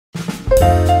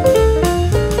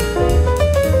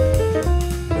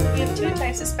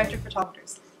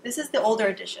spectrophotometers. This is the older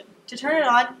edition. To turn it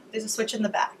on, there's a switch in the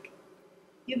back.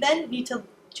 You then need to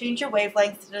change your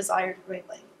wavelength to the desired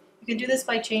wavelength. You can do this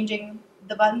by changing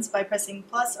the buttons by pressing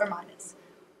plus or minus.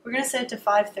 We're going to set it to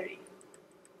 530.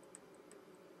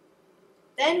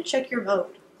 Then check your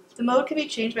mode. The mode can be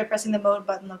changed by pressing the mode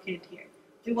button located here.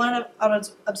 We want it on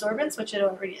absorbance, which it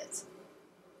already is.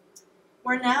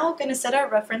 We're now going to set our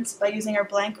reference by using our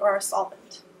blank or our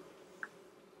solvent.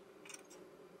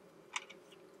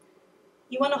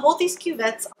 You want to hold these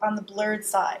cuvettes on the blurred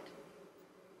side.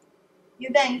 You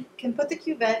then can put the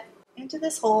cuvette into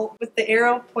this hole with the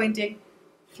arrow pointing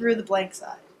through the blank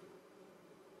side.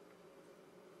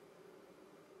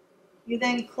 You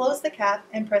then close the cap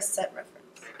and press Set Reference.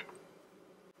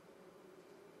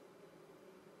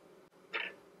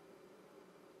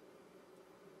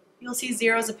 You'll see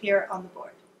zeros appear on the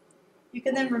board. You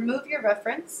can then remove your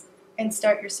reference and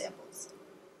start your samples.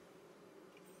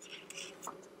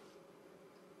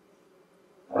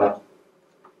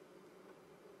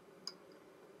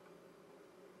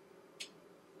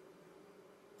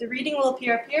 The reading will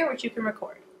appear up here, which you can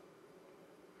record.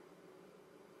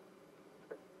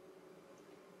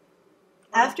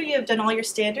 After you have done all your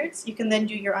standards, you can then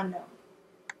do your unknown.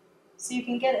 So you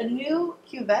can get a new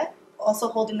cuvette, also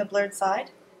holding the blurred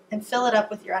side, and fill it up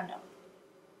with your unknown.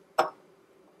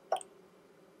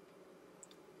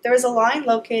 There is a line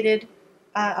located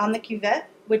on the cuvette,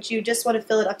 which you just want to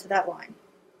fill it up to that line.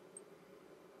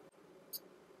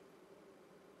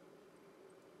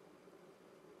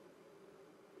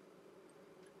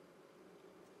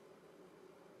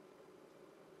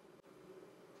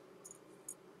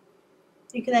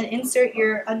 You can then insert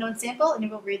your unknown sample and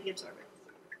it will read the absorbance.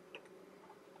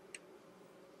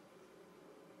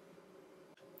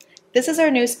 This is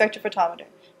our new spectrophotometer.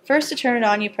 First, to turn it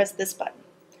on, you press this button.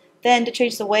 Then, to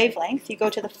change the wavelength, you go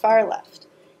to the far left.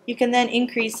 You can then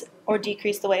increase or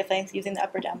decrease the wavelength using the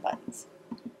up or down buttons.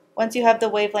 Once you have the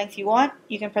wavelength you want,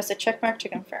 you can press a check mark to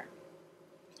confirm.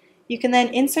 You can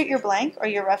then insert your blank or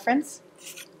your reference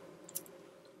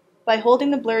by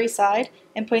holding the blurry side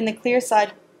and putting the clear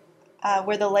side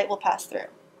where the light will pass through.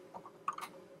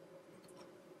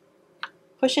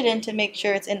 Push it in to make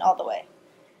sure it's in all the way.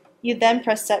 You then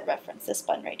press Set Reference, this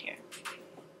button right here.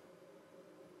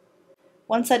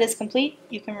 Once that is complete,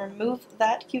 you can remove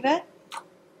that cuvette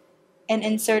and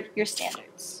insert your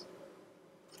standards.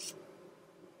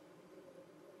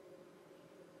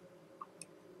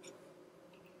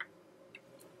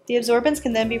 The absorbance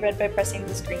can then be read by pressing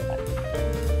this green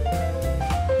button.